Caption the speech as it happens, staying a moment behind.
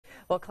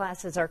Well,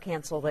 classes are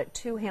canceled at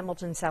 2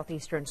 Hamilton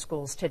Southeastern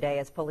schools today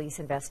as police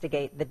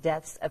investigate the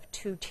deaths of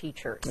 2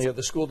 teachers. Yeah,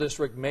 the school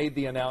district made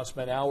the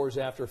announcement hours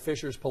after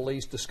Fishers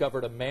police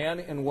discovered a man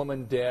and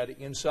woman dead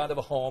inside of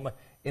a home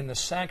in the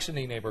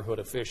Saxony neighborhood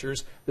of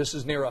Fishers. This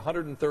is near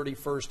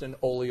 131st and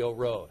Oleo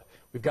Road.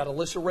 We've got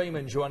Alyssa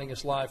Raymond joining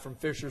us live from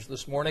Fishers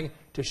this morning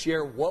to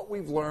share what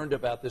we've learned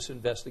about this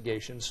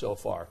investigation so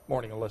far.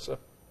 Morning, Alyssa.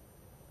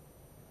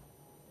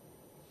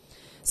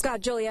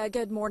 Scott, Julia,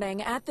 good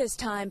morning. At this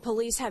time,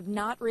 police have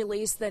not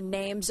released the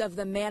names of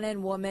the man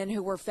and woman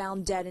who were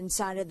found dead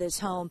inside of this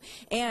home.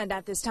 And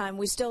at this time,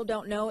 we still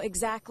don't know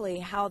exactly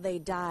how they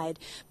died.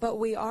 But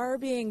we are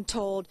being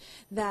told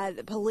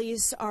that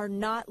police are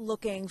not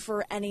looking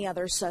for any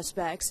other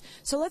suspects.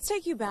 So let's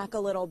take you back a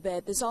little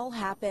bit. This all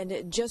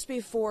happened just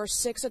before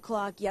 6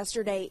 o'clock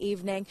yesterday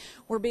evening.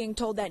 We're being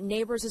told that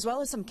neighbors as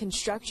well as some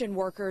construction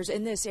workers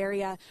in this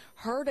area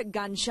heard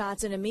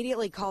gunshots and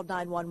immediately called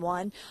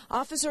 911.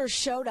 Officers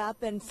showed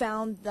up and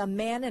found a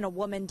man and a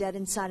woman dead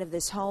inside of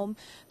this home.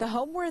 The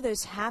home where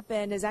this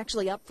happened is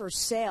actually up for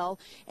sale,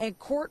 and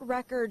court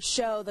records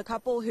show the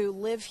couple who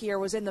live here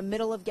was in the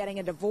middle of getting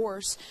a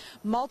divorce.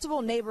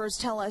 Multiple neighbors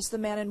tell us the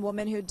man and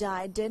woman who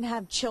died didn't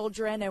have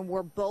children and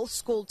were both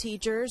school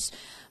teachers.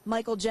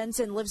 Michael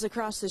Jensen lives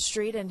across the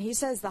street, and he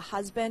says the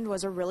husband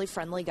was a really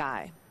friendly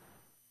guy.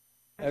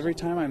 Every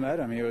time I met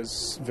him, he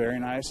was very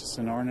nice, just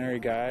an ordinary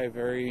guy,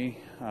 very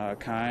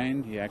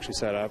kind. He actually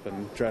set up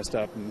and dressed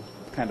up and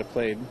kind of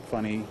played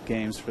funny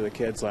games for the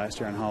kids last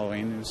year on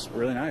Halloween. It was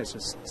really nice,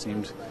 just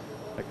seemed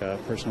like a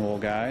personable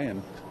guy,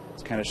 and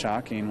it's kind of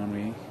shocking when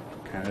we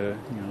kind of,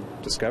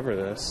 discover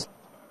this.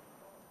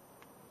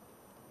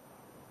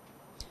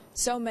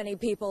 So many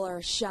people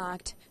are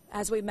shocked.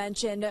 As we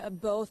mentioned,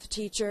 both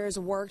teachers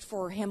worked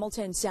for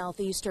Hamilton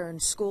Southeastern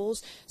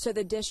schools. So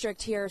the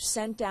district here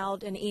sent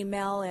out an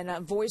email and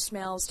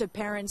voicemails to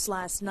parents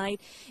last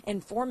night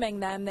informing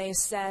them. They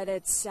said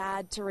it's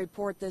sad to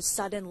report the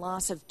sudden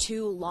loss of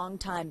 2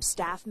 longtime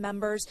staff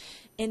members.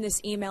 In this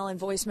email and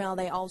voicemail,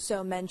 they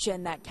also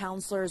mentioned that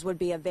counselors would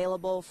be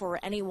available for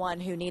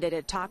anyone who needed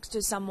to talk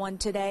to someone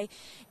today.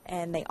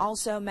 And they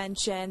also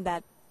mentioned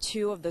that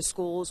 2 of the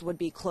schools would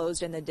be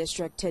closed in the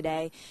district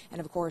today.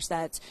 And of course,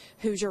 that's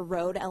Hoosier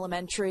Road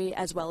Elementary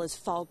as well as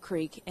Fall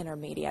Creek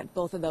Intermediate.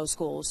 Both of those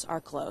schools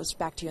are closed.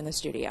 Back to you in the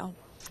studio.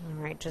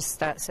 All right,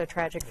 just so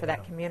tragic for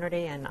that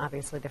community and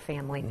obviously the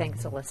family.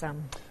 Thanks, Alyssa.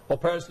 Well,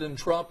 President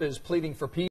Trump is pleading for peace.